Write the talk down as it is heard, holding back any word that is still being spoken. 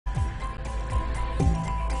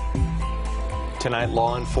Tonight,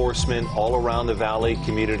 law enforcement all around the Valley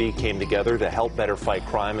community came together to help better fight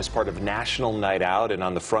crime as part of National Night Out, and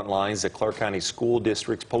on the front lines, the Clark County School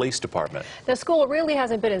District's Police Department. The school really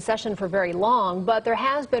hasn't been in session for very long, but there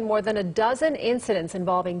has been more than a dozen incidents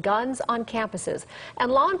involving guns on campuses.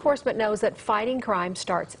 And law enforcement knows that fighting crime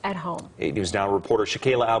starts at home. 8 News Now reporter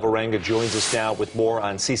Shakayla Alvarenga joins us now with more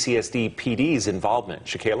on CCSD PD's involvement.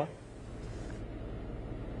 Shakayla?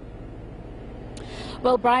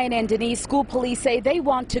 Well, Brian and Denise, school police say they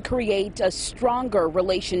want to create a stronger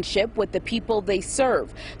relationship with the people they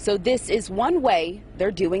serve. So this is one way they're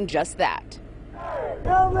doing just that.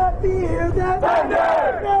 Don't let me hear that.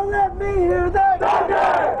 Thunder! Don't let me hear that.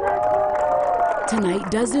 Thunder!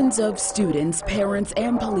 Tonight, dozens of students, parents,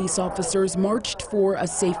 and police officers marched for a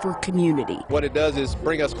safer community. What it does is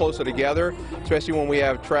bring us closer together, especially when we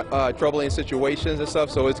have troubling situations and stuff.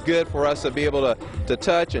 So it's good for us to be able to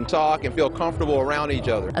touch and talk and feel comfortable around each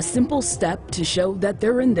other. A simple step to show that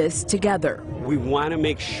they're in this together. We want to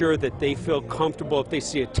make sure that they feel comfortable. If they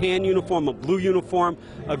see a tan uniform, a blue uniform,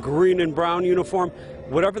 a green and brown uniform,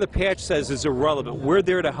 whatever the patch says is irrelevant. We're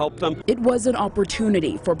there to help them. It was an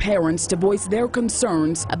opportunity for parents to voice their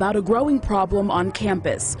concerns about a growing problem on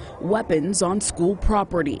campus, weapons on school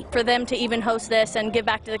property. For them to even host this and give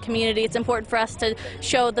back to the community, it's important for us to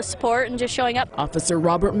show the support and just showing up. Officer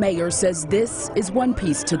Robert Mayer says this is one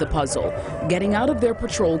piece to the puzzle, getting out of their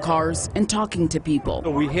patrol cars and talking to people.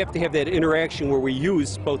 We have to have that interaction where we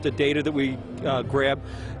use both the data that we grab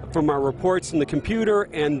from our reports in the computer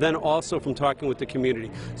and then also from talking with the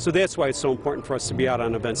community. So that's why it's so important for us to be out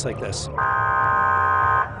on events like this.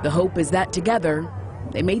 The hope is that together,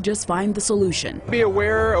 they may just find the solution. Be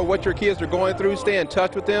aware of what your kids are going through, stay in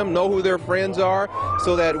touch with them, know who their friends are,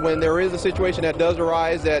 so that when there is a situation that does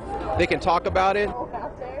arise, that they can talk about it.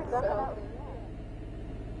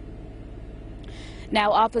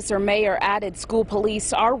 Now, Officer Mayer added school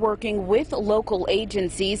police are working with local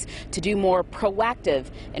agencies to do more proactive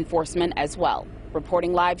enforcement as well.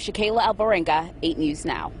 Reporting live, Shakayla Alvarenga, 8 News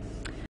Now.